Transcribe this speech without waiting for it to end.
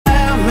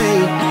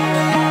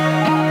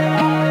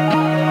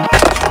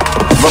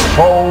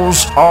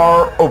polls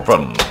are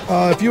open.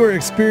 If you are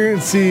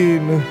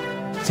experiencing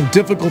some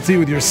difficulty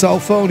with your cell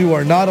phone, you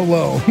are not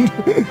alone.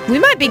 We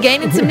might be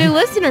gaining some new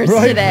listeners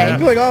Right? today. You're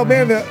like, oh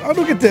man, I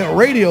don't get that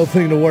radio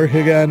thing to work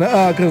again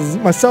because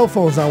my cell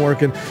phone's not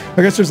working.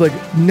 I guess there's like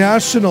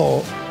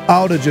national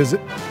outages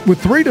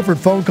with 3 different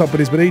phone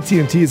companies, but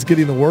AT&T is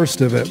getting the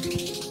worst of it.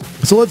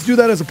 So let's do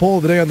that as a poll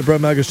today on the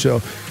Brett Mega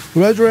Show.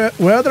 Would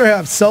rather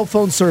have cell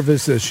phone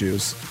service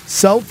issues,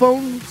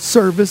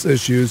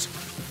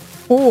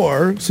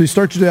 or so you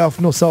start your day off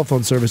with no cell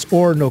phone service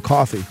or no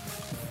coffee.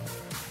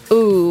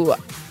 Ooh,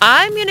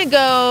 I'm going to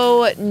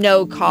go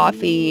no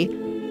coffee.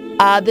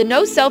 The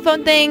no cell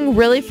phone thing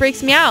really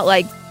freaks me out.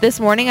 Like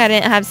this morning, I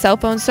didn't have cell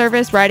phone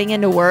service riding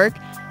into work,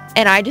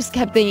 and I just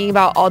kept thinking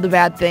about all the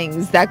bad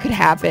things that could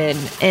happen.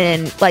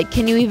 And like,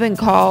 can you even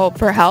call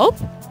for help?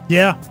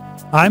 Yeah.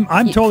 I'm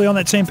totally on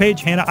that same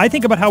page, Hannah. I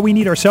think about how we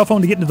need our cell phone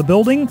to get into the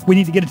building. We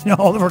need to get into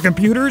all of our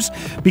computers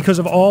because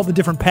of all the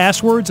different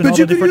passwords and all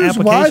the different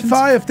applications. But you can use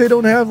Wi-Fi if they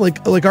don't have,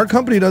 like our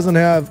company doesn't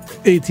have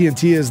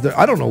AT&T as the,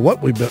 I don't know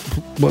what we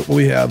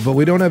have, but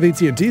we don't have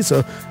AT&T,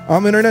 so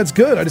internet's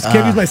good. I just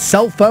can't use my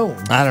cell phone.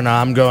 I don't know.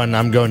 I'm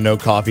going no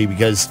coffee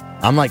because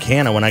I'm like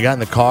Hannah. When I got in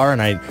the car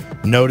and I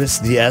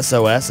noticed the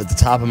SOS at the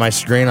top of my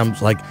screen, I'm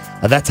like,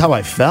 that's how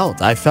I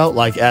felt. I felt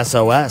like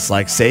SOS,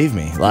 like save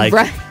me. Like,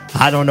 right.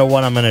 I don't know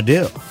what I'm going to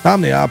do.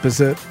 I'm the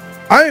opposite.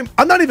 I'm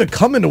not even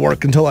coming to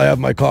work until I have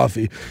my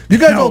coffee. You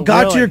guys all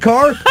got to your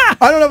car?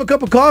 I don't have a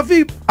cup of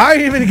coffee. I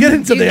ain't even get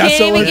into the SOS. You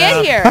can't even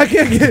get here. I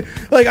can't get,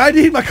 I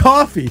need my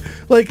coffee.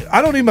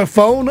 I don't need my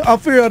phone. I'll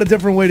figure out a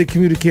different way to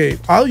communicate.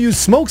 I'll use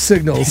smoke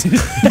signals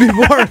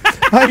before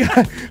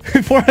I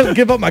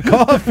give up my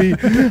coffee.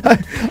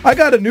 I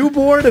got a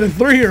newborn and a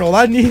 3-year-old.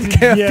 I need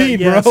caffeine,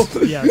 yes, bro.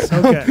 Yes,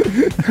 okay.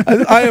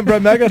 I am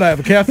Brett Mega and I have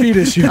a caffeine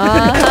issue.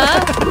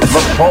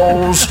 The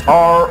polls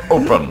are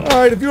open. All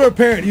right, if you're a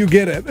parent, you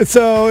get it.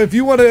 So if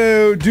you want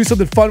to do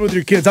something fun with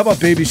your kids, how about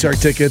Baby Shark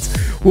tickets?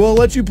 We'll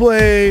let you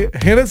play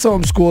Hannah's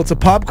Homeschool. It's a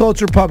pop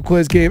culture pop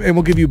quiz game, and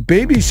we'll give you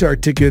Baby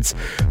Shark tickets,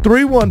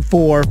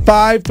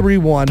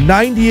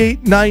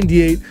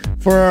 314-531-9898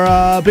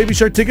 for Baby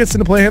Shark tickets and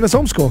to play Hannah's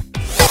Homeschool.